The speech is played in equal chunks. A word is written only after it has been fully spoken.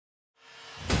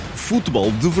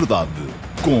Futebol de Verdade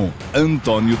com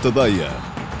António Tadeia.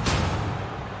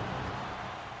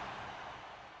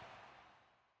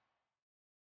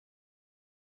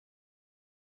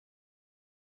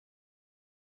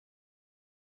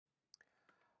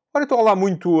 Ora, então, olá,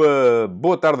 muito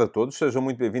boa tarde a todos. Sejam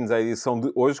muito bem-vindos à edição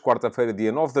de hoje, quarta-feira, dia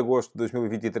 9 de agosto de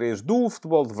 2023, do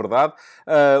Futebol de Verdade.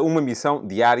 Uma missão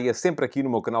diária, sempre aqui no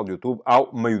meu canal de YouTube, ao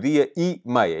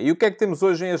 12h30. E o que é que temos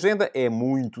hoje em agenda? É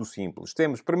muito simples.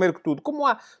 Temos, primeiro que tudo, como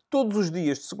há todos os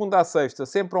dias, de segunda a sexta,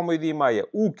 sempre ao 12h30,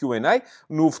 o Q&A.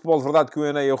 No Futebol de Verdade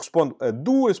Q&A eu respondo a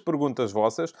duas perguntas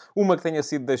vossas. Uma que tenha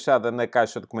sido deixada na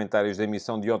caixa de comentários da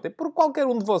emissão de ontem por qualquer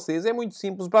um de vocês. É muito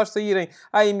simples, basta irem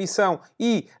à emissão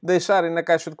e deixarem na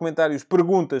caixa de comentários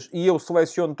perguntas e eu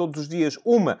seleciono todos os dias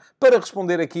uma para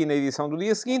responder aqui na edição do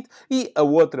dia seguinte, e a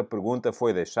outra pergunta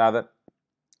foi deixada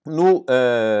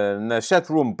na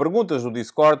chatroom, perguntas do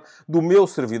Discord, do meu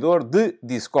servidor de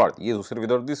Discord. E o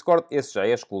servidor de Discord, esse já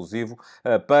é exclusivo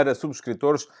para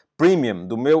subscritores Premium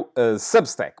do meu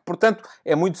Substack. Portanto,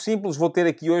 é muito simples. Vou ter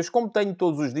aqui hoje, como tenho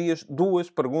todos os dias, duas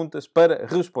perguntas para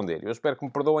responder. Eu espero que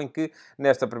me perdoem que,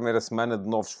 nesta primeira semana de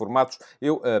novos formatos,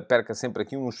 eu perca sempre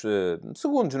aqui uns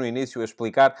segundos no início a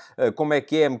explicar como é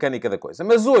que é a mecânica da coisa.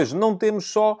 Mas hoje não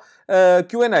temos só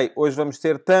Q&A. Hoje vamos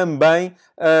ter também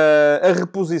a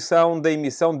reposição da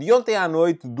emissão de ontem à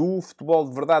noite do Futebol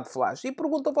de Verdade Flash. E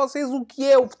pergunto a vocês o que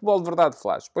é o Futebol de Verdade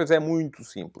Flash. Pois é muito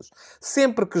simples.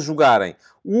 Sempre que jogarem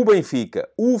o Benfica,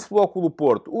 o Futebol Clube do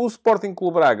Porto, o Sporting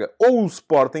Clube Braga ou o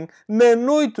Sporting, na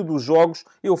noite dos jogos,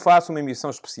 eu faço uma emissão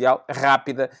especial,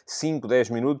 rápida, 5, 10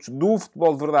 minutos, do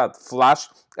Futebol de Verdade Flash,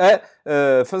 a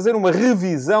fazer uma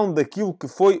revisão daquilo que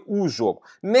foi o jogo.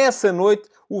 Nessa noite,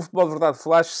 o Futebol de Verdade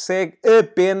Flash segue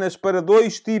apenas para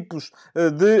dois tipos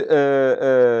de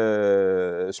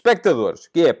espectadores,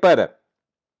 que é para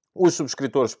os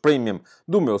subscritores Premium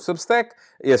do meu Substack,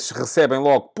 esses recebem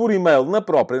logo por e-mail na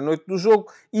própria noite do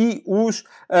jogo, e os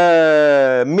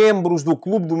membros do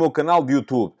clube do meu canal de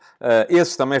YouTube.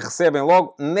 Esses também recebem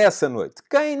logo nessa noite.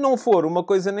 Quem não for uma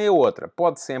coisa nem a outra,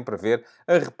 pode sempre ver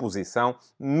a reposição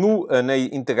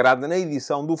integrada na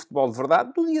edição do Futebol de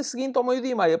Verdade do dia seguinte ao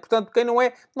 12h30. Portanto, quem não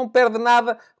é, não perde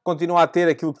nada, continua a ter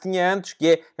aquilo que tinha antes, que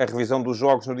é a revisão dos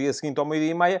jogos no dia seguinte ao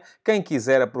 12h30. Quem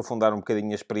quiser aprofundar um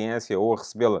bocadinho a experiência ou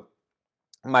recebê-la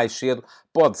mais cedo,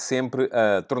 pode sempre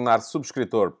tornar-se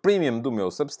subscritor Premium do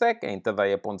meu Substack, em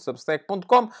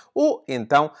tadeia.substack.com, ou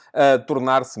então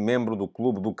tornar-se membro do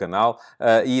clube do canal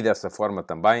e dessa forma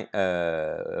também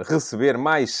receber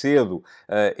mais cedo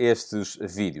estes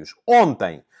vídeos.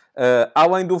 Ontem,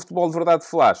 além do Futebol de Verdade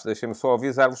Flash, deixem-me só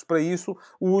avisar-vos para isso,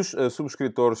 os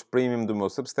subscritores Premium do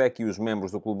meu Substack e os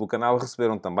membros do clube do canal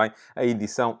receberam também a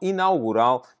edição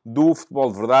inaugural do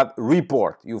Futebol de Verdade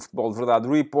Report. E o Futebol de Verdade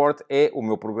Report é o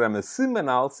meu programa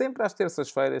semanal, sempre às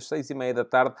terças-feiras, 6h30 da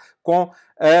tarde, com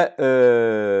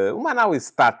uma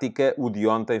análise tática. O de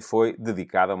ontem foi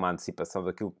dedicado a uma antecipação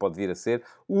daquilo que pode vir a ser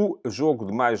o jogo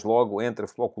de mais logo entre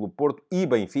Futebol Clube do Porto e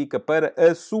Benfica para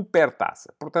a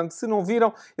Supertaça. Portanto, se não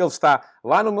viram, ele está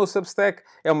lá no meu Substack.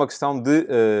 É uma questão de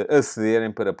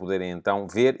acederem para poderem então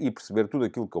ver e perceber tudo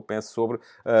aquilo que eu penso sobre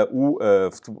o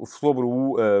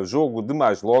jogo de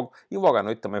mais logo. E logo à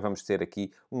noite também vamos ter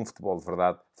aqui um Futebol de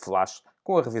Verdade Flash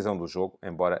com a revisão do jogo,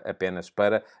 embora apenas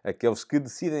para aqueles que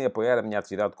decidem apoiar a minha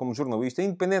atividade como jornalista,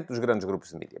 independente dos grandes grupos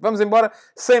de mídia. Vamos embora,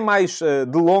 sem mais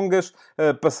delongas,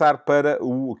 passar para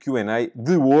o Q&A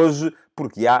de hoje,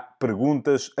 porque há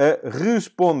perguntas a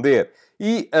responder.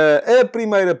 E a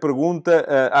primeira pergunta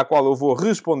à qual eu vou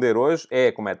responder hoje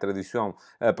é, como é tradição,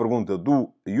 a pergunta do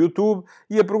YouTube.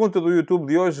 E a pergunta do YouTube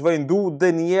de hoje vem do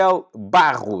Daniel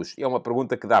Barros. É uma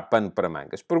pergunta que dá pano para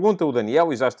mangas. Pergunta o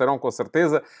Daniel, e já estarão com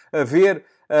certeza a ver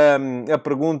a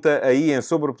pergunta aí em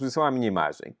sobreposição à minha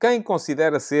imagem. Quem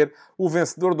considera ser o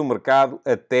vencedor do mercado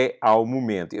até ao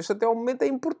momento? Este até ao momento é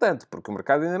importante, porque o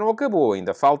mercado ainda não acabou.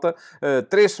 Ainda falta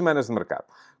 3 semanas de mercado.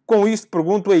 Com isto,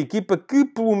 pergunto a equipa que,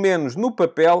 pelo menos no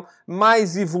papel,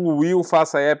 mais evoluiu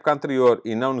face à época anterior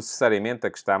e não necessariamente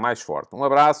a que está mais forte. Um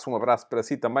abraço para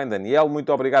si também, Daniel.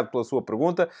 Muito obrigado pela sua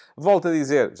pergunta. Volto a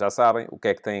dizer, já sabem o que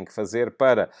é que têm que fazer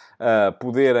para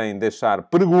poderem deixar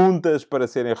perguntas para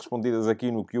serem respondidas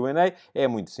aqui no Q&A. É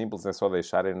muito simples, é só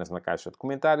deixarem-nas na caixa de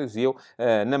comentários e eu,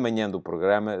 na manhã do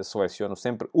programa, seleciono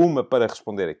sempre uma para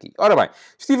responder aqui. Ora bem,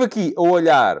 estive aqui a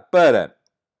olhar para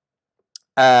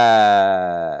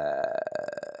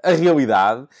a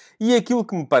realidade e aquilo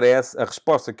que me parece, a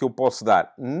resposta que eu posso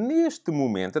dar neste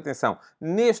momento, atenção,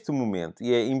 neste momento,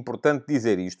 e é importante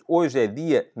dizer isto, hoje é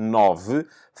dia 9,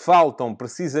 faltam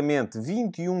precisamente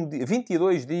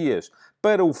 22 dias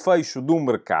para o fecho do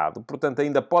mercado. Portanto,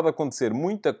 ainda pode acontecer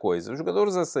muita coisa.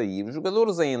 Jogadores a sair,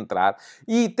 jogadores a entrar.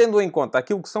 E, tendo em conta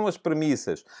aquilo que são as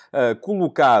premissas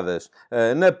colocadas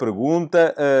na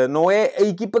pergunta, não é a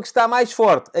equipa que está mais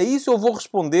forte. A isso eu vou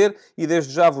responder, e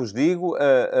desde já vos digo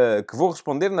que vou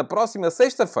responder na próxima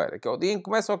sexta-feira, que é o dia em que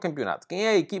começa o campeonato. Quem é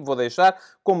a equipa? Vou deixar,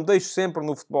 como deixo sempre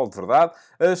no futebol de verdade,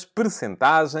 as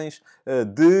percentagens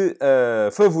de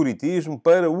favoritismo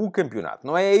para o campeonato.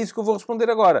 Não é isso que eu vou responder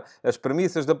agora. As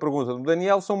premissas da pergunta do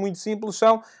Daniel são muito simples,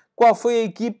 são: qual foi a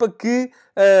equipa que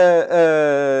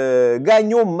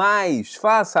ganhou mais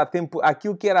face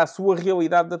àquilo que era a sua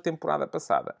realidade da temporada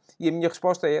passada? E a minha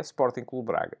resposta é Sporting Clube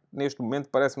Braga. Neste momento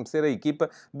parece-me ser a equipa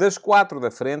das 4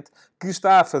 da frente que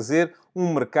está a fazer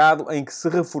um mercado em que se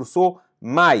reforçou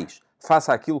mais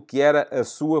face àquilo que era a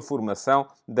sua formação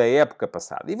da época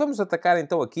passada. E vamos atacar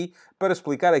então aqui para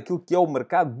explicar aquilo que é o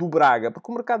mercado do Braga,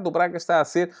 porque o mercado do Braga está a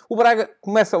ser... O Braga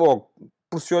começa logo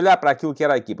por se olhar para aquilo que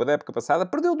era a equipa da época passada,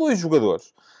 perdeu 2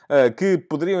 jogadores que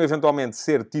poderiam eventualmente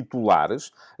ser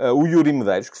titulares. O Yuri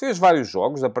Medeiros, que fez vários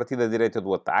jogos a partir da direita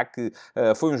do ataque,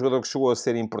 foi um jogador que chegou a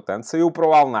ser importante, saiu para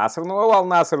o Al Nassr. Não é o Al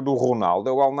Nassr do Ronaldo,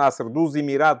 é o Al Nassr dos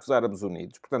Emirados Árabes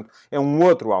Unidos. Portanto, é um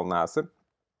outro Al Nassr.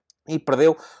 E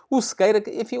perdeu o Sequeira,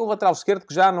 enfim, o lateral esquerdo,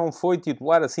 que já não foi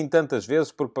titular assim tantas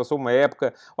vezes, porque passou uma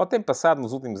época, ou tem passado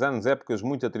nos últimos anos, épocas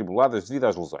muito atribuladas devido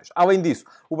às lesões. Além disso,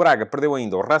 o Braga perdeu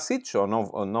ainda o Racic, ou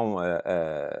não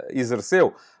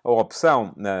exerceu a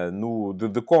opção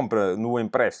de compra no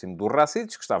empréstimo do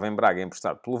Racic, que estava em Braga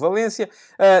emprestado pelo Valência,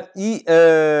 e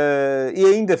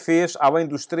ainda fez, além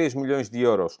dos 3 milhões de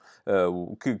euros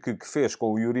que fez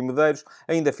com o Yuri Medeiros,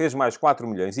 ainda fez mais 4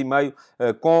 milhões e meio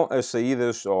com as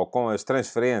saídas, ou com as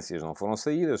transferências. Não foram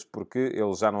saídas, porque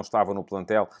ele já não estava no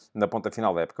plantel na ponta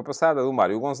final da época passada, do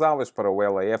Mário Gonçalves para o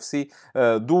LAFC,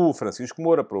 do Francisco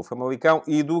Moura para o Famalicão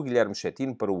e do Guilherme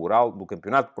Chetino para o Ural do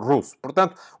campeonato russo.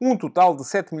 Portanto, um total de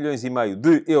 7 milhões e meio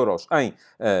de euros em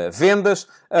vendas,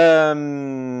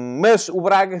 mas o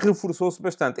Braga reforçou-se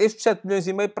bastante. Estes 7 milhões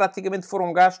e meio praticamente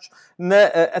foram gastos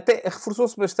até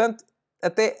reforçou-se bastante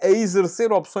até a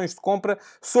exercer opções de compra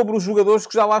sobre os jogadores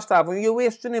que já lá estavam. E eu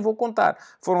estes nem vou contar.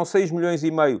 Foram 6 milhões e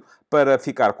meio para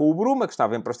ficar com o Bruma, que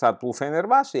estava emprestado pelo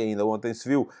Fenerbahçe, e ainda ontem se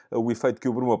viu o efeito que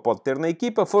o Bruma pode ter na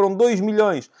equipa. Foram 2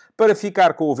 milhões para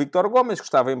ficar com o Víctor Gomes, que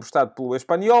estava emprestado pelo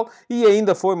Espanyol, e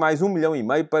ainda foi mais 1 milhão e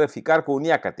meio para ficar com o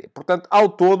Niakate. Portanto, ao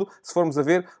todo, se formos a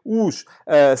ver, os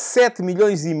 7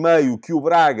 milhões e meio que o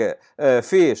Braga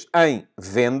fez em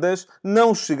vendas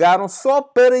não chegaram só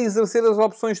para exercer as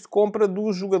opções de compra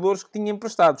dos jogadores que tinha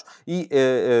emprestados. E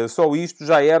só isto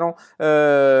já eram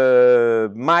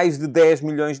mais de 10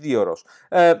 milhões de euros.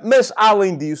 Mas,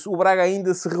 além disso, o Braga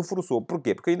ainda se reforçou.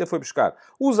 Porquê? Porque ainda foi buscar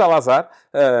o Zalazar,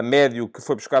 médio, que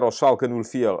foi buscar ao Schalke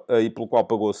 04 e pelo qual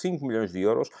pagou 5 milhões de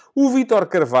euros. O Vítor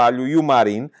Carvalho e o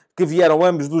Marin, que vieram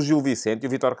ambos do Gil Vicente. O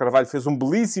Vítor Carvalho fez um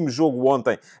belíssimo jogo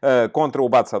ontem contra o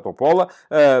Batsa Topola.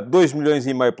 2 milhões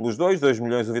e meio pelos dois. 2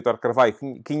 milhões do Vítor Carvalho,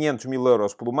 500 mil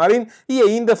euros pelo Marin. E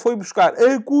ainda foi buscar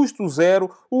a custo zero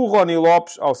o Rony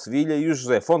Lopes ao Sevilha e o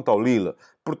José Fonte ao Lille.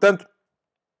 Portanto,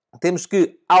 temos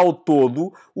que, ao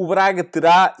todo, o Braga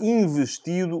terá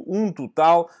investido um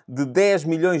total de 10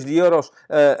 milhões de euros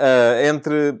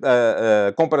entre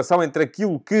a comparação entre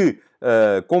aquilo que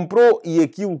comprou e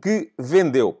aquilo que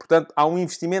vendeu. Portanto, há um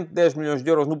investimento de 10 milhões de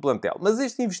euros no plantel. Mas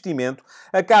este investimento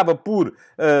acaba por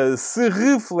se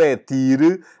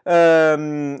refletir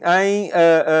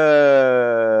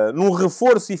num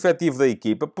reforço efetivo da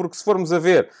equipa, porque se formos a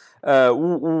ver,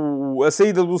 a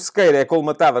saída do Sequeira é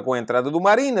colmatada com a entrada do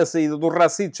Marin, a saída do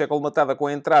Racic é colmatada com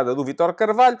a entrada do Vítor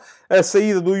Carvalho, a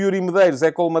saída do Yuri Medeiros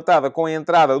é colmatada com a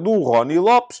entrada do Rony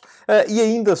Lopes e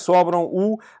ainda sobram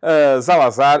o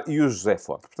Zalazar e o José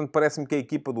Fonte. Portanto, parece-me que a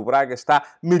equipa do Braga está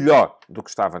melhor do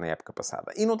que estava na época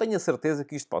passada. E não tenho a certeza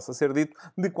que isto possa ser dito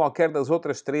de qualquer das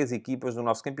outras 3 equipas do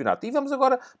nosso campeonato. E vamos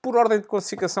agora, por ordem de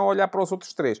classificação, olhar para os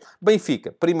outros 3.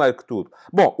 Benfica, primeiro que tudo.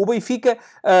 Bom, o Benfica,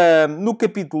 no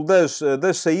capítulo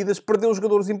das saídas, perdeu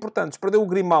jogadores importantes. Perdeu o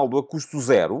Grimaldo a custo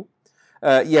zero.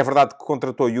 E é verdade que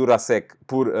contratou Jurasek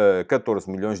por 14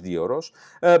 milhões de euros.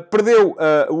 Perdeu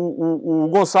o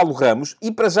Gonçalo Ramos,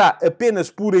 e para já apenas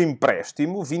por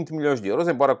empréstimo, 20 milhões de euros,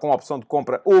 embora com a opção de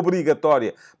compra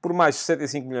obrigatória por mais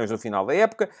 65 milhões no final da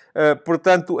época.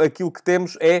 Portanto, aquilo que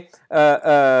temos é...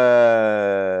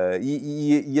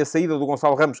 E a saída do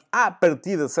Gonçalo Ramos, à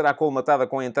partida, será colmatada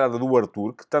com a entrada do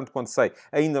Arthur, que, tanto quanto sei,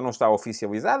 ainda não está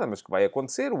oficializada, mas que vai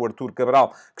acontecer. O Arthur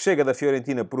Cabral, que chega da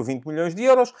Fiorentina por 20 milhões de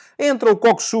euros. Entra o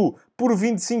Cockchu por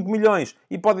 25 milhões.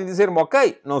 E podem dizer-me,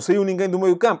 ok, não saiu ninguém do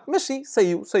meio campo. Mas sim,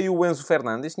 saiu. Saiu o Enzo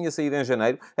Fernandes, tinha saído em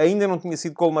janeiro. Ainda não tinha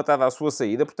sido colmatada a sua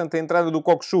saída. Portanto, a entrada do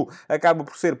Cockchu acaba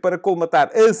por ser para colmatar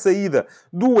a saída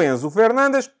do Enzo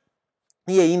Fernandes.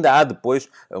 E ainda há depois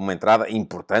uma entrada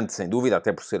importante, sem dúvida,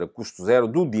 até por ser a custo zero,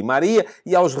 do Di Maria,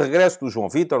 e aos regressos do João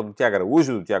Vítor, do Tiago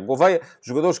Araújo, do Tiago Gouveia,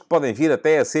 jogadores que podem vir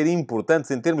até a ser importantes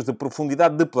em termos de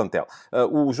profundidade de plantel.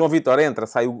 O João Vítor entra,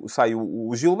 sai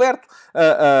o Gilberto,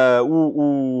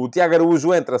 o Tiago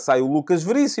Araújo entra, sai o Lucas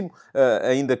Veríssimo,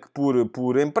 ainda que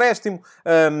por empréstimo.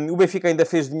 O Benfica ainda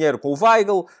fez dinheiro com o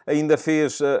Weigl, ainda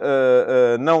fez...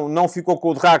 não ficou com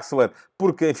o Draxler,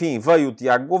 porque, enfim, veio o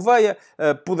Tiago Gouveia,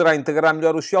 poderá integrar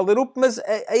melhor o Schelderup, mas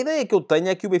a ideia que eu tenho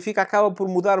é que o Benfica acaba por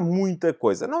mudar muita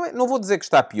coisa. Não vou dizer que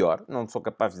está pior, não sou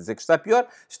capaz de dizer que está pior,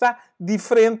 está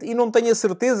diferente e não tenho a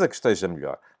certeza que esteja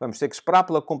melhor. Vamos ter que esperar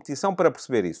pela competição para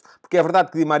perceber isso. Porque é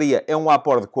verdade que Di Maria é um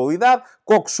aporte de qualidade,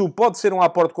 Cockchu pode ser um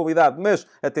aporte de qualidade, mas,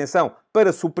 atenção,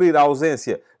 para suprir a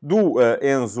ausência do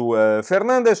Enzo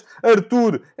Fernandes.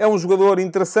 Arthur é um jogador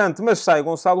interessante, mas sai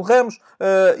Gonçalo Ramos.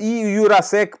 E o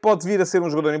Jurasek pode vir a ser um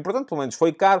jogador importante, pelo menos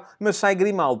foi caro, mas sai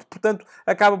Grimaldo. Portanto,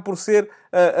 acaba por ser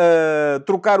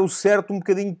trocar o certo um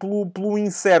bocadinho pelo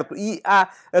incerto. E há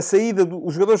a saída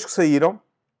os jogadores que saíram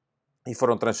e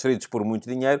foram transferidos por muito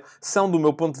dinheiro, são, do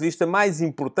meu ponto de vista, mais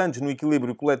importantes no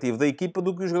equilíbrio coletivo da equipa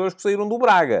do que os jogadores que saíram do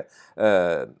Braga.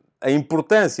 A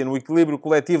importância no equilíbrio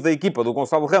coletivo da equipa do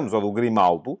Gonçalo Ramos ou do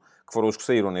Grimaldo, que foram os que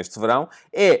saíram neste verão,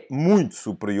 é muito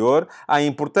superior à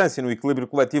importância no equilíbrio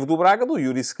coletivo do Braga, do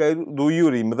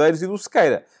Yuri Medeiros e do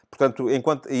Sequeira. Portanto,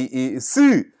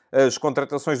 se as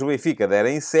contratações do Benfica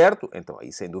derem certo, então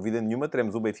aí, sem dúvida nenhuma,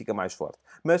 teremos o Benfica mais forte.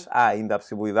 Mas há ainda a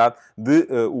possibilidade de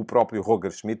o próprio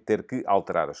Roger Schmidt ter que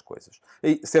alterar as coisas.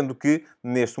 E, sendo que,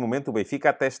 neste momento, o Benfica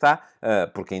até está,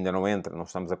 porque ainda não entra, não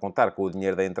estamos a contar com o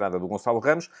dinheiro da entrada do Gonçalo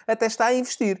Ramos, até está a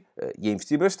investir. E a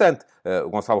investir bastante. O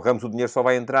Gonçalo Ramos, o dinheiro só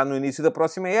vai entrar no início da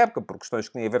próxima época, por questões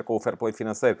que têm a ver com o fair play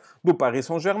financeiro do Paris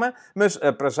Saint-Germain, mas,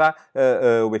 para já,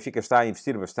 o Benfica está a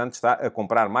investir bastante, está a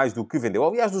comprar mais do que vendeu.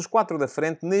 Aliás, dos 4 da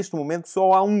frente, neste momento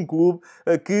só há um clube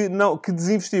que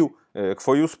desinvestiu, que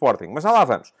foi o Sporting. Mas já lá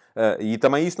vamos. E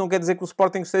também isto não quer dizer que o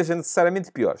Sporting seja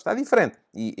necessariamente pior. Está diferente.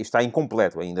 E está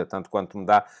incompleto ainda, tanto quanto me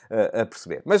dá a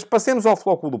perceber. Mas passemos ao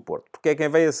Flóculo do Porto, porque é quem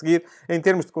veio a seguir em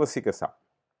termos de classificação.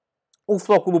 O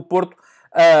Flóculo do Porto,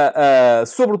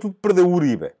 sobretudo, perdeu o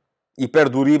Uribe. E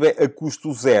perde o Uribe a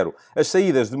custo zero. As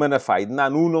saídas de Manafá e de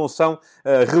Nanu não são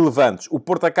relevantes. O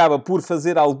Porto acaba por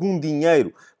fazer algum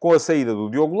dinheiro com a saída do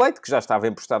Diogo Leite, que já estava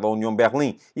emprestado à União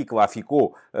Berlim e que lá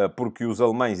ficou porque os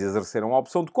alemães exerceram a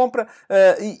opção de compra,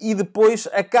 e depois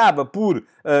acaba por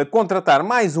contratar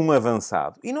mais um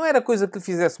avançado. E não era coisa que lhe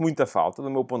fizesse muita falta,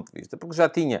 do meu ponto de vista, porque já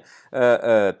tinha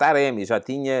Taremi, já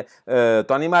tinha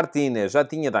Tony Martínez, já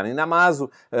tinha Dani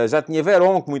Namazo, já tinha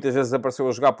Verón, que muitas vezes apareceu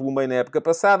a jogar pelo meio na época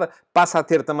passada, passa a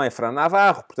ter também Fran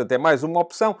Navarro, portanto é mais uma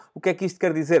opção. O que é que isto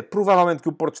quer dizer? Provavelmente que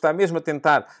o Porto está mesmo a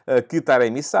tentar que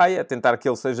Taremi saia, a tentar que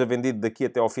ele seja vendido daqui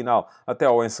até ao final, até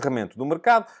ao encerramento do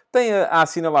mercado. Tem a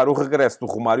assinalar o regresso do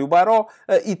Romário Baró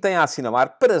e tem a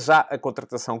assinalar para já a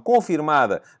contratação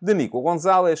confirmada de Nico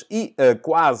Gonzalez e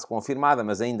quase confirmada,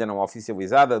 mas ainda não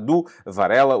oficializada, do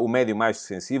Varela, o médio mais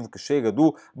defensivo que chega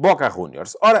do Boca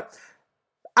Juniors. Ora,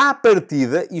 à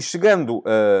partida, e chegando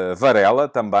Varela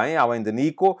também, além de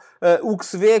Nico, o que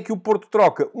se vê é que o Porto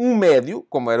troca um médio,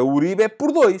 como era o Uribe,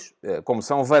 por 2, como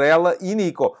são Varela e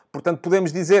Nico. Portanto,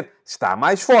 podemos dizer, está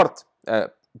mais forte.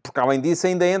 Porque, além disso,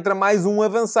 ainda entra mais um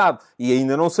avançado. E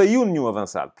ainda não saiu nenhum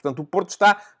avançado. Portanto, o Porto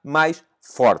está mais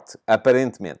forte,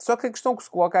 aparentemente. Só que a questão que se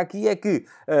coloca aqui é que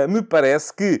me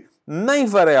parece que nem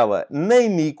Varela, nem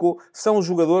Nico são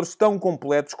jogadores tão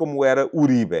completos como era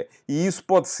Uribe. E isso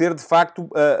pode ser, de facto,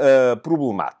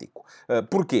 problemático.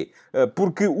 Porquê?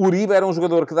 Porque Uribe era um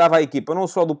jogador que dava à equipa, não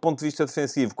só do ponto de vista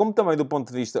defensivo, como também do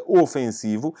ponto de vista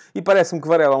ofensivo. E parece-me que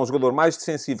Varela é um jogador mais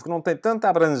defensivo, que não tem tanta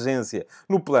abrangência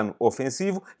no plano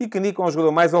ofensivo. E que Nico é um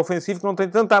jogador mais ofensivo, que não tem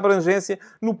tanta abrangência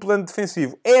no plano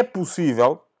defensivo. É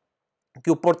possível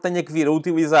que o Porto tenha que vir a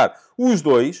utilizar os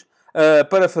dois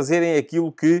para fazerem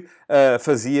aquilo que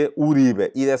fazia Uribe.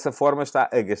 E dessa forma está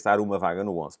a gastar uma vaga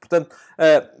no 11. Portanto,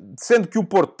 sendo que o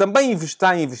Porto também está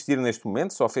a investir neste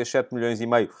momento, só fez 7 milhões e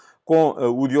meio com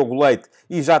o Diogo Leite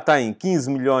e já tem 15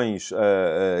 milhões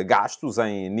gastos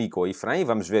em Nico e Fran.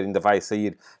 Vamos ver, ainda vai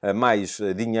sair mais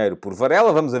dinheiro por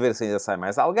Varela. Vamos ver se ainda sai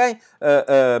mais alguém.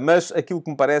 Mas aquilo que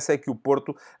me parece é que o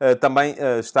Porto também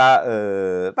está...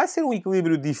 vai ser um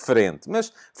equilíbrio diferente,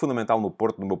 mas fundamental no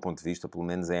Porto, do meu ponto de vista, pelo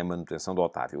menos, é a manutenção do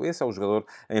Otávio. Esse é o jogador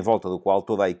em volta do qual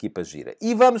toda a equipa gira.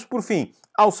 E vamos, por fim,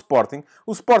 ao Sporting.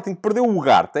 O Sporting perdeu o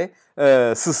Ugarte,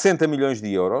 60 milhões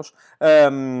de euros.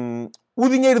 O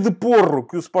dinheiro de porro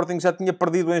que o Sporting já tinha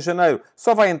perdido em janeiro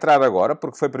só vai entrar agora,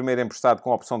 porque foi primeiro emprestado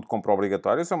com a opção de compra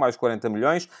obrigatória, são mais 40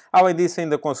 milhões. Além disso,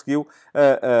 ainda conseguiu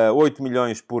 8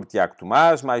 milhões por Tiago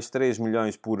Tomás, mais 3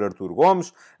 milhões por Artur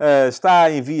Gomes, está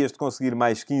em vias de conseguir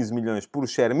mais 15 milhões por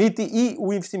Chermiti e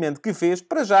o investimento que fez,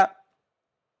 para já,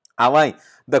 além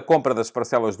da compra das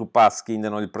parcelas do passe que ainda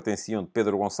não lhe pertenciam de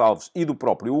Pedro Gonçalves e do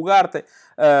próprio Ugarte,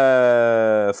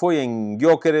 foi em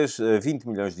Gyökeres, 20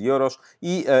 milhões de euros,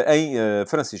 e em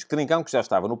Francisco Trincão, que já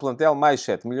estava no plantel, mais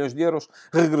 7 milhões de euros.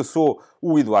 Regressou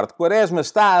o Eduardo Quaresma,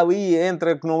 está ali,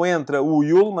 entra que não entra, o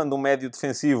Yulman, um médio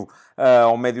defensivo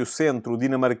ao médio centro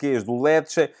dinamarquês do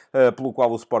Lecce, pelo qual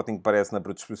o Sporting parece na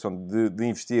predisposição de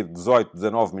investir 18,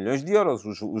 19 milhões de euros.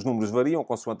 Os números variam,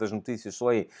 consoante as notícias se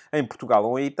leem em Portugal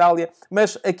ou em Itália,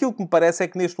 mas aquilo que me parece é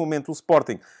que neste momento o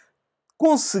Sporting,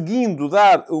 conseguindo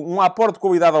dar um aporte de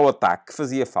qualidade ao ataque que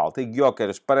fazia falta, e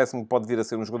Gyökeres parece-me que pode vir a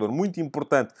ser um jogador muito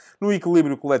importante no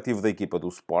equilíbrio coletivo da equipa do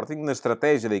Sporting, na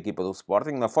estratégia da equipa do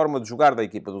Sporting, na forma de jogar da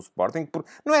equipa do Sporting,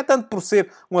 não é tanto por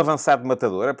ser um avançado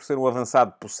matador, é por ser um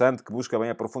avançado possante, que busca bem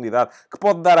a profundidade, que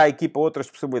pode dar à equipa outras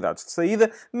possibilidades de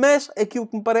saída, mas aquilo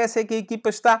que me parece é que a equipa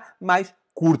está mais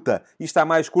curta. E está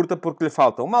mais curta porque lhe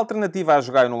falta uma alternativa a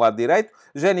jogar no lado direito.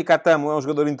 Jenny Catamo é um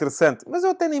jogador interessante, mas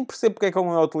eu até nem percebo porque é que ele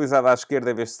não é utilizado à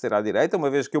esquerda em vez de ser à direita, uma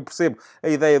vez que eu percebo a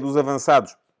ideia dos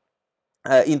avançados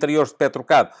interiores de pé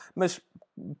trocado, mas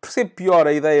percebo pior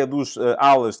a ideia dos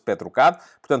alas de pé trocado.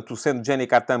 Portanto, sendo Jenny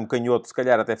Catamo canhoto, se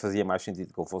calhar até fazia mais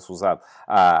sentido que ele fosse usado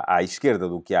à esquerda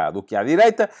do que à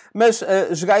direita. Mas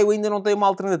Gaio ainda não tem uma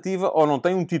alternativa, ou não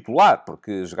tem um titular,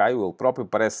 porque Gaio, ele próprio,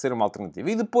 parece ser uma alternativa.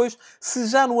 E depois, se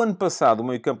já no ano passado o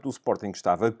meio-campo do Sporting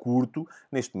estava curto,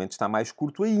 neste momento está mais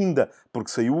curto ainda, porque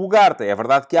saiu o Ugarte. É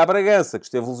verdade que há Bragança, que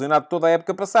esteve lesionado toda a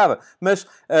época passada, mas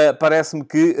parece-me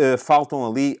que faltam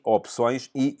ali opções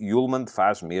e Yulman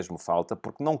faz mesmo falta,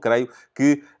 porque não creio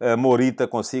que Morita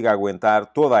consiga aguentar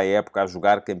toda a época a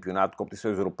jogar campeonato de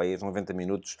competições europeias 90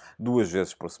 minutos 2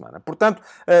 vezes por semana. Portanto,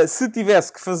 se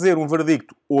tivesse que fazer um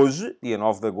verdicto hoje, dia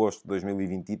 9 de agosto de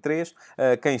 2023,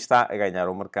 quem está a ganhar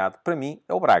o mercado, para mim,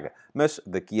 é o Braga. Mas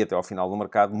daqui até ao final do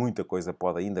mercado, muita coisa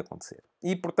pode ainda acontecer.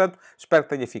 E, portanto, espero que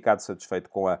tenha ficado satisfeito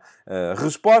com a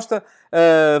resposta.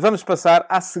 Vamos passar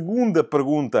à segunda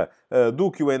pergunta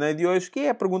do Q&A de hoje, que é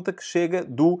a pergunta que chega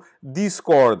do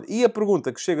Discord. E a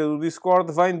pergunta que chega do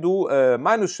Discord vem do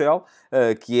Manuchel,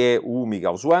 que é o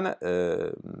Miguel Joana,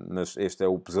 mas este é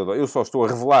o pesador. Eu só estou a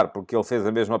revelar porque ele fez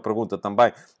a mesma pergunta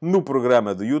também no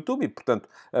programa do YouTube e, portanto,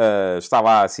 está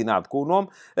lá assinado com o nome.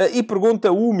 E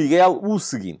pergunta o Miguel o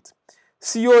seguinte: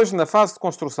 se hoje, na fase de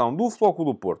construção do Futebol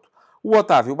Clube do Porto, o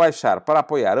Otávio baixar para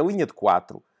apoiar a linha de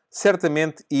 4,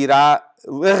 certamente irá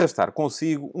arrastar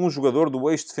consigo um jogador do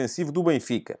eixo defensivo do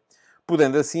Benfica,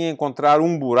 podendo assim encontrar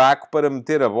um buraco para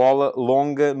meter a bola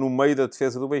longa no meio da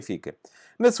defesa do Benfica.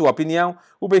 Na sua opinião,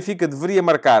 o Benfica deveria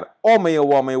marcar homem a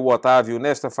homem o Otávio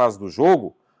nesta fase do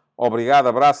jogo? Obrigado,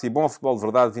 abraço e bom futebol de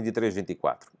verdade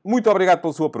 23-24. Muito obrigado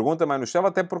pela sua pergunta, Manuchel,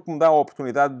 até porque me dá a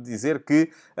oportunidade de dizer que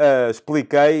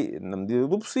expliquei, na medida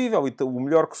do possível, e o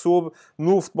melhor que soube,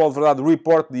 no Futebol de Verdade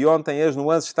Report de ontem, as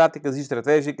nuances táticas e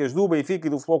estratégicas do Benfica e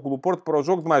do Futebol Clube do Porto para o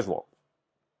jogo de mais logo.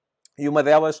 E uma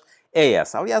delas é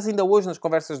essa. Aliás, ainda hoje, nas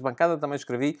conversas de bancada, também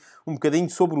escrevi um bocadinho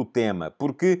sobre o tema,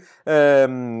 porque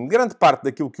grande parte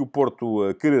daquilo que o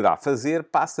Porto quererá fazer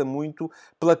passa muito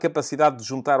pela capacidade de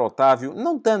juntar Otávio,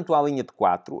 não tanto à linha de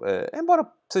 4, embora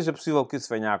seja possível que isso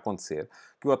venha a acontecer,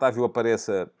 que o Otávio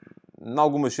apareça, em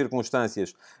algumas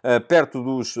circunstâncias, perto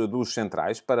dos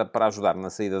centrais, para ajudar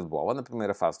na saída de bola, na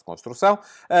primeira fase de construção,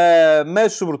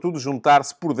 mas, sobretudo,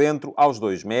 juntar-se por dentro aos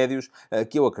dois médios,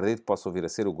 que eu acredito possam vir a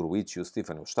ser o Gruitch e o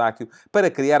Stefano Eustáquio, para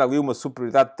criar ali uma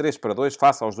superioridade de 3-2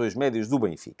 face aos dois médios do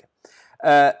Benfica.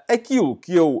 Aquilo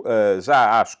que eu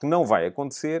já acho que não vai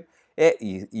acontecer é,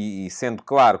 e sendo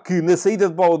claro que na saída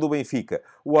de bola do Benfica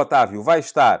o Otávio vai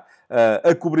estar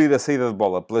a cobrir a saída de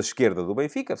bola pela esquerda do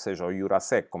Benfica, seja o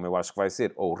Jurasek, como eu acho que vai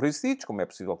ser, ou o Ristich, como é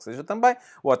possível que seja também.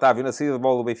 O Otávio, na saída de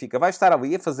bola do Benfica, vai estar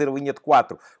ali a fazer a linha de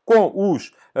 4 com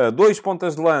os dois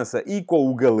pontas de lança e com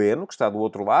o Galeno, que está do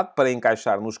outro lado, para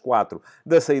encaixar nos 4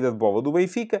 da saída de bola do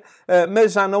Benfica,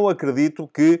 mas já não acredito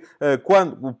que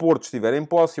quando o Porto estiver em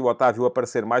posse e o Otávio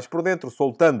aparecer mais por dentro,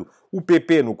 soltando o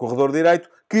PP no corredor direito,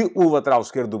 que o lateral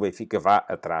esquerdo do Benfica vá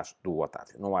atrás do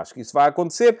Otávio. Não acho que isso vá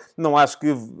acontecer, não acho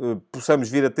que possamos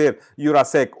vir a ter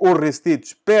Jurasek ou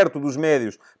Ristich perto dos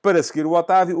médios para seguir o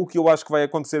Otávio. O que eu acho que vai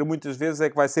acontecer muitas vezes é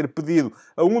que vai ser pedido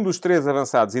a um dos 3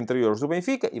 avançados interiores do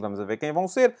Benfica, e vamos a ver quem vão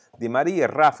ser: Di Maria,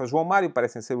 Rafa, João Mário,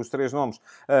 parecem ser os 3 nomes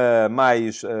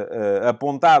mais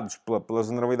apontados pela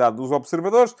generalidade dos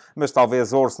observadores, mas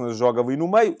talvez Orsnes jogue ali no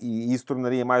meio, e isso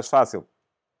tornaria mais fácil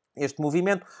este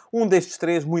movimento. Um destes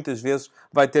 3, muitas vezes,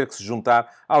 vai ter que se juntar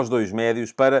aos 2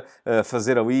 médios para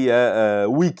fazer ali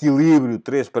o equilíbrio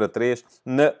 3 para 3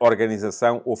 na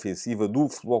organização ofensiva do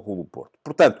Futebol Clube do Porto.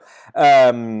 Portanto,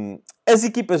 as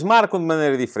equipas marcam de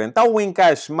maneira diferente. Há um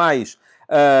encaixe mais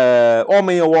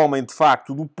homem a homem, de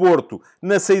facto, do Porto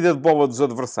na saída de bola dos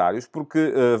adversários,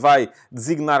 porque vai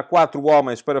designar 4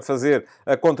 homens para fazer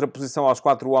a contraposição aos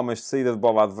 4 homens de saída de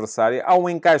bola adversária. Há um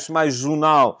encaixe mais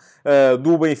zonal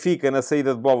do Benfica na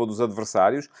saída de bola dos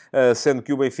adversários, sendo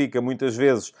que o Benfica muitas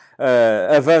vezes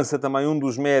avança também um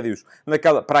dos médios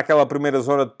para aquela primeira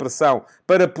zona de pressão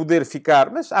para poder ficar,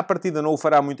 mas à partida não o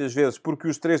fará muitas vezes, porque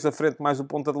os 3 da frente mais o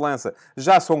ponta de lança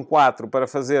já são 4 para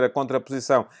fazer a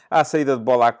contraposição à saída de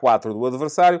bola A4 do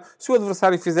adversário. Se o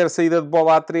adversário fizer saída de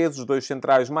bola A3, os 2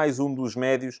 centrais mais um dos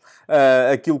médios,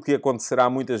 aquilo que acontecerá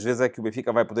muitas vezes é que o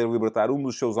Benfica vai poder libertar um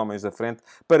dos seus homens da frente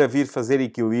para vir fazer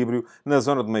equilíbrio na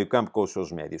zona de meio campo com os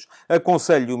seus médios.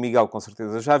 Aconselho, o Miguel com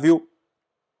certeza já viu,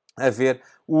 a ver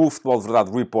o Futebol de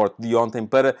Verdade Report de ontem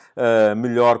para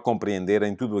melhor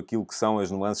compreenderem tudo aquilo que são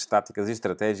as nuances táticas e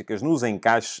estratégicas nos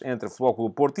encaixes entre Futebol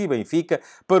Clube do Porto e Benfica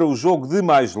para o jogo de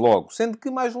mais logo. Sendo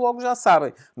que mais logo já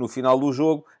sabem, no final do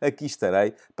jogo, aqui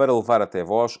estarei para levar até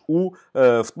vós o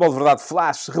Futebol de Verdade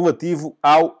Flash relativo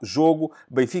ao jogo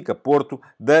Benfica-Porto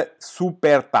da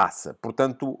Supertaça.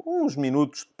 Portanto, uns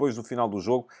minutos depois do final do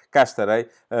jogo, cá estarei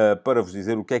para vos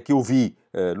dizer o que é que eu vi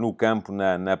no campo,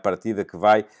 na partida que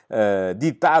vai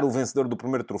ditar o vencedor do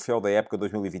primeiro troféu da época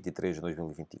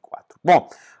 2023-2024. Bom,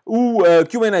 o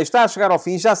Quem está a chegar ao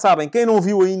fim. Já sabem, quem não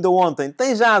viu ainda ontem,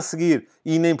 tem já a seguir,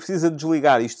 e nem precisa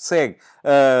desligar, isto segue,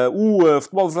 o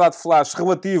Futebol de Verdade Flash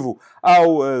relativo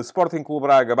ao Sporting Clube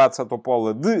Braga Bate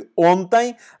Topola de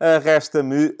ontem.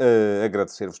 Resta-me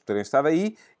agradecer-vos por terem estado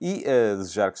aí e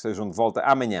desejar que estejam de volta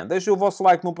amanhã. Deixem o vosso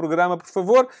like no programa, por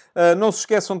favor. Não se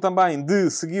esqueçam também de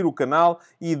seguir o canal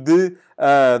e de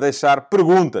deixar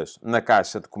perguntas na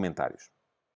caixa de comentários.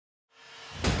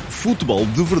 Futebol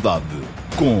de Verdade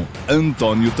com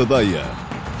António Tadeia.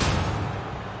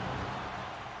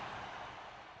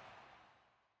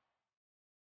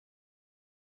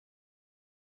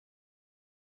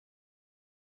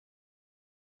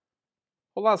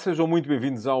 Olá, sejam muito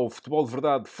bem-vindos ao Futebol de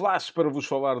Verdade Flash para vos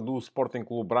falar do Sporting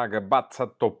Clube Braga Bate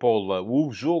Topola,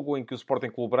 o jogo em que o Sporting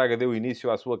Clube Braga deu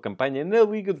início à sua campanha na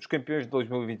Liga dos Campeões de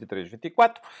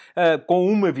 2023-24, com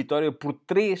uma vitória por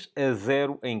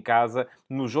 3-0 em casa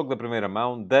no jogo da primeira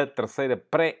mão da terceira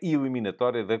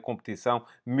pré-eliminatória da competição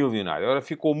milionária. Ora,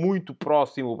 ficou muito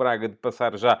próximo o Braga de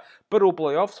passar já para o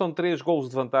play-off. São 3 golos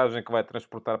de vantagem que vai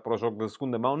transportar para o jogo da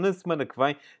segunda mão na semana que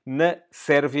vem, na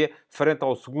Sérvia, frente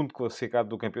ao segundo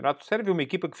classificado do campeonato sérvio, uma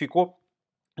equipa que ficou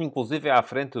inclusive à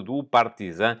frente do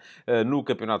Partizan no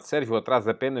Campeonato Sérvio, atrás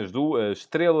apenas do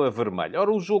Estrela Vermelha.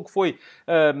 Ora, o jogo foi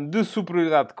de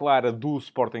superioridade clara do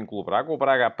Sporting Clube Braga. O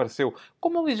Braga apareceu com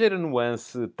uma ligeira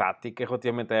nuance tática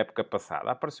relativamente à época passada.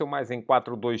 Apareceu mais em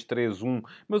 4-2-3-1,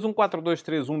 mas um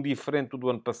 4-2-3-1 diferente do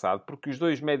ano passado, porque os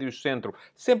 2 médios centro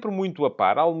sempre muito a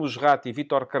par, Almusrati e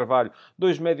Vítor Carvalho,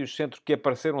 2 médios centro que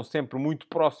apareceram sempre muito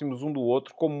próximos um do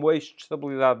outro, como eixo de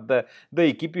estabilidade da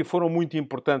equipe, e foram muito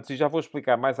importantes, e já vou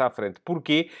explicar mais à frente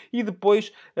porquê. E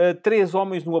depois 3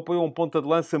 homens no apoio a um ponta de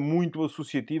lança muito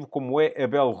associativo, como é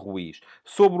Abel Ruiz.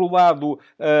 Sobre o lado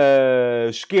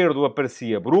esquerdo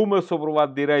aparecia Bruma, sobre o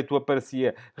lado direito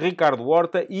aparecia Ricardo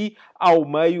Horta, e ao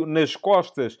meio, nas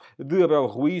costas de Abel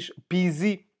Ruiz,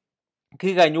 Pizzi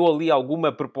que ganhou ali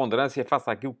alguma preponderância face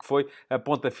àquilo que foi a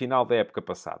ponta final da época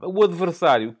passada. O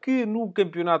adversário, que no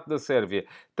campeonato da Sérvia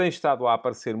tem estado a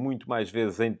aparecer muito mais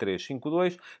vezes em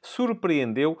 3-5-2,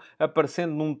 surpreendeu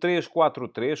aparecendo num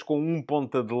 3-4-3 com um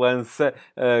ponta de lança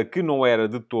que não era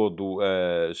de todo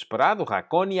esperado,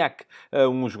 Rakoniak,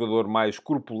 um jogador mais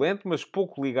corpulento, mas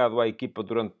pouco ligado à equipa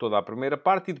durante toda a primeira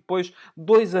parte, e depois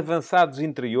dois avançados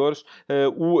interiores,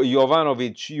 o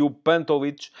Jovanovic e o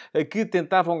Pantolic, que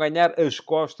tentavam ganhar as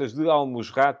costas de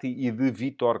Al-Musrati e de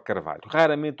Vítor Carvalho.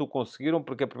 Raramente o conseguiram,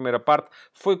 porque a primeira parte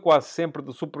foi quase sempre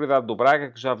de superioridade do Braga,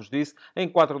 que já vos disse, em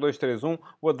 4-2-3-1,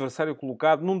 o adversário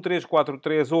colocado num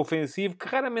 3-4-3 ofensivo, que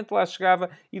raramente lá chegava,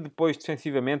 e depois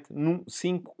defensivamente num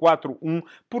 5-4-1,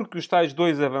 porque os tais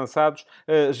dois avançados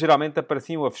geralmente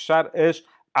apareciam a fechar as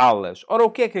alas. Ora, o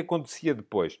que é que acontecia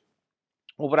depois?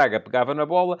 O Braga pegava na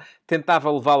bola,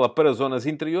 tentava levá-la para zonas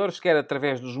interiores, quer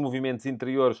através dos movimentos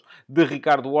interiores de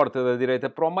Ricardo Horta da direita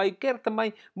para o meio, quer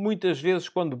também, muitas vezes,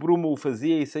 quando Bruma o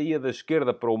fazia e saía da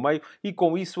esquerda para o meio, e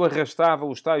com isso arrastava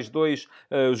os tais dois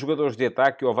jogadores de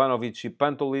ataque, Jovanovic e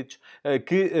Pantolic,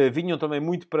 que vinham também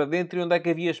muito para dentro, e onde é que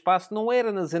havia espaço, não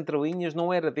era nas entrelinhas,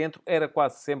 não era dentro, era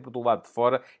quase sempre do lado de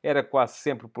fora, era quase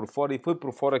sempre por fora, e foi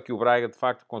por fora que o Braga, de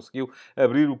facto, conseguiu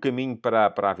abrir o caminho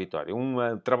para a vitória.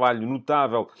 Um trabalho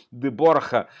notável de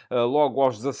Borja, logo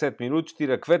aos 17 minutos,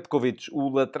 tira Kvetkovic, o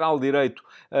lateral direito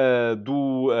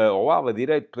ou ala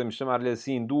direito, podemos chamar-lhe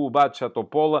assim, do Batcha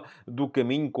Topola, do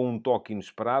caminho com um toque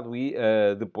inesperado, e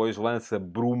depois lança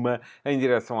Bruma em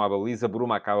direção à baliza.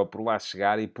 Bruma acaba por lá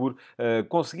chegar e por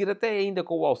conseguir, até ainda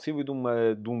com o auxílio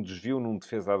de um desvio num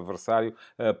defesa adversário,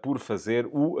 por fazer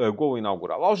o gol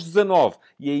inaugural. Aos 19,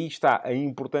 e aí está a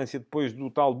importância depois do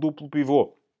tal duplo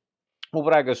pivô, o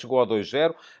Braga chegou ao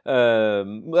 2-0,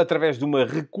 através de uma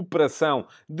recuperação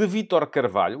de Vítor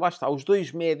Carvalho. Lá está, os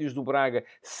dois médios do Braga,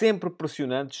 sempre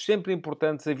pressionantes, sempre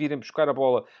importantes a virem buscar a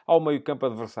bola ao meio-campo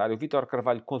adversário. Vítor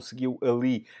Carvalho conseguiu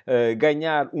ali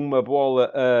ganhar uma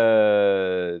bola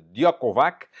a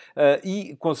Djokovac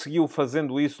e conseguiu,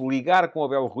 fazendo isso, ligar com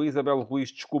Abel Ruiz. Abel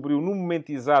Ruiz descobriu no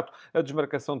momento exato a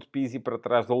desmarcação de Pizzi para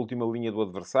trás da última linha do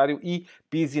adversário, e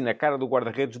Pizzi, na cara do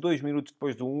guarda-redes, 2 minutos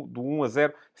depois do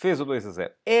 1-0, fez o 2-0.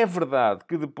 É verdade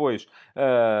que depois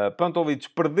Pantolic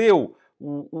perdeu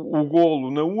o golo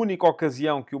na única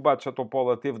ocasião que o Batcha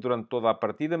Topola teve durante toda a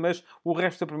partida, mas o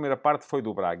resto da primeira parte foi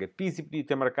do Braga. Pizzi podia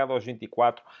ter marcado aos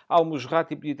 24,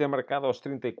 Al-Musrati podia ter marcado aos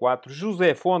 34,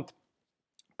 José Fonte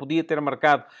podia ter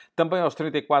marcado também aos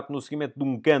 34 no seguimento de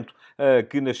um canto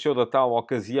que nasceu da tal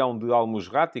ocasião de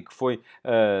Al-Musrati, que foi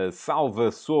salva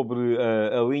sobre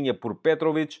a linha por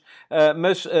Petrovic.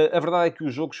 Mas a verdade é que o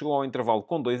jogo chegou ao intervalo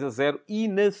com 2-0 e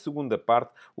na segunda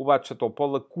parte o Batcha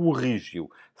Topola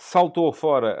corrigiu. Saltou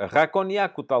fora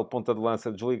Rakoniak, o tal ponta de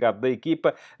lança desligado da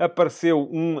equipa. Apareceu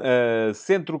um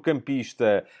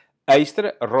centrocampista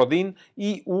extra, Rodin,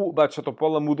 e o Batcha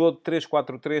Topola mudou de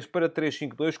 3-4-3 para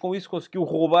 3-5-2. Com isso conseguiu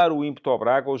roubar o ímpeto ao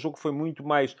Braga. O jogo foi muito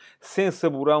mais sem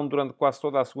saborão durante quase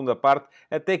toda a segunda parte,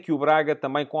 até que o Braga,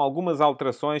 também com algumas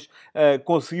alterações,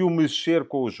 conseguiu mexer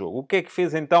com o jogo. O que é que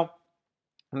fez então,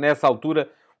 nessa altura,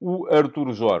 o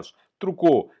Arturo Jorge?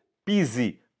 Trocou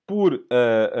Pizzi por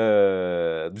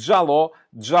Djaló.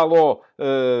 Djaló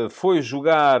foi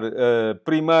jogar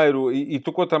primeiro e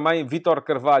tocou também Vítor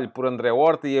Carvalho por André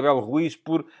Horta e Abel Ruiz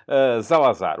por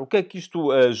Salazar. O que é que isto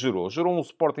gerou? Gerou um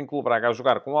Sporting Clube Braga a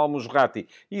jogar com Al-Musrati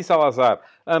e Salazar,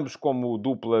 ambos como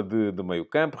dupla de meio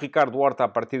campo. Ricardo Horta a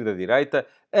partir da direita,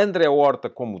 André Horta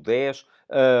como 10,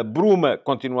 Bruma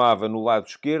continuava no lado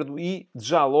esquerdo e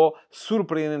Djaló,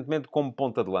 surpreendentemente, como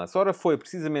ponta de lança. Ora, foi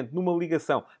precisamente numa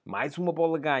ligação, mais uma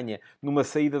bola ganha, numa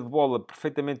saída de bola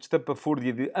perfeitamente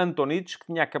estapafúrdia de Antonic, que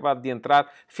tinha acabado de entrar,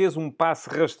 fez um passe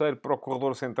rasteiro para o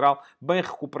corredor central, bem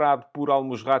recuperado por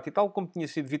Al-Musrati, tal como tinha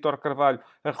sido Vítor Carvalho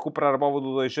a recuperar a bola do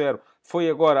 2-0, foi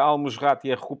agora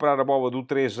Al-Musrati a recuperar a bola do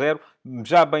 3-0,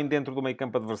 já bem dentro do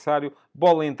meio-campo adversário,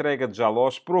 bola entrega de Djaló,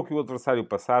 esperou que o adversário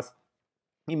passasse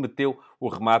e meteu o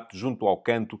remate junto ao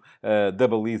canto da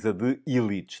baliza de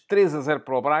Illich. 3-0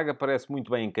 para o Braga, parece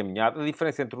muito bem encaminhado. A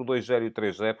diferença entre o 2-0 e o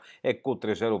 3-0 é que com o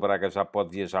 3-0 o Braga já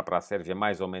pode viajar para a Sérvia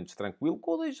mais ou menos tranquilo.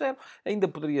 Com o 2-0 ainda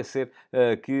poderia ser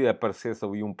que aparecesse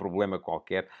ali um problema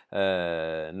qualquer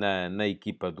na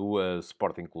equipa do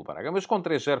Sporting Clube Braga. Mas com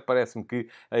 3-0 parece-me que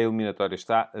a eliminatória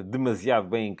está demasiado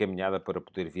bem encaminhada para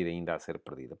poder vir ainda a ser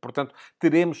perdida. Portanto,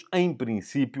 teremos em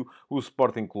princípio o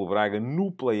Sporting Clube Braga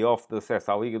no play-off de acesso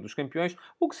à Liga dos Campeões,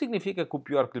 o que significa que o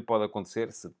pior que lhe pode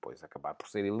acontecer, se depois acabar por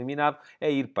ser eliminado,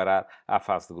 é ir parar à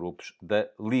fase de grupos da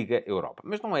Liga Europa.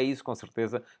 Mas não é isso, com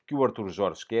certeza, que o Artur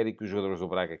Jorge quer e que os jogadores do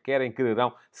Braga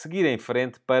quererão seguir em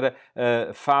frente para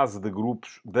a fase de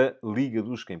grupos da Liga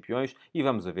dos Campeões e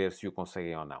vamos a ver se o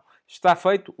conseguem ou não. Está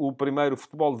feito o primeiro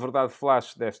Futebol de Verdade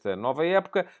Flash desta nova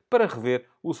época para rever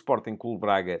o Sporting Clube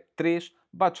Braga 3,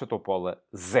 Bate Topola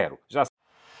 0. Já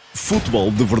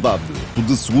Futebol de Verdade,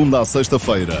 de segunda a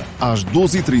sexta-feira, às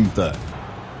 12h30.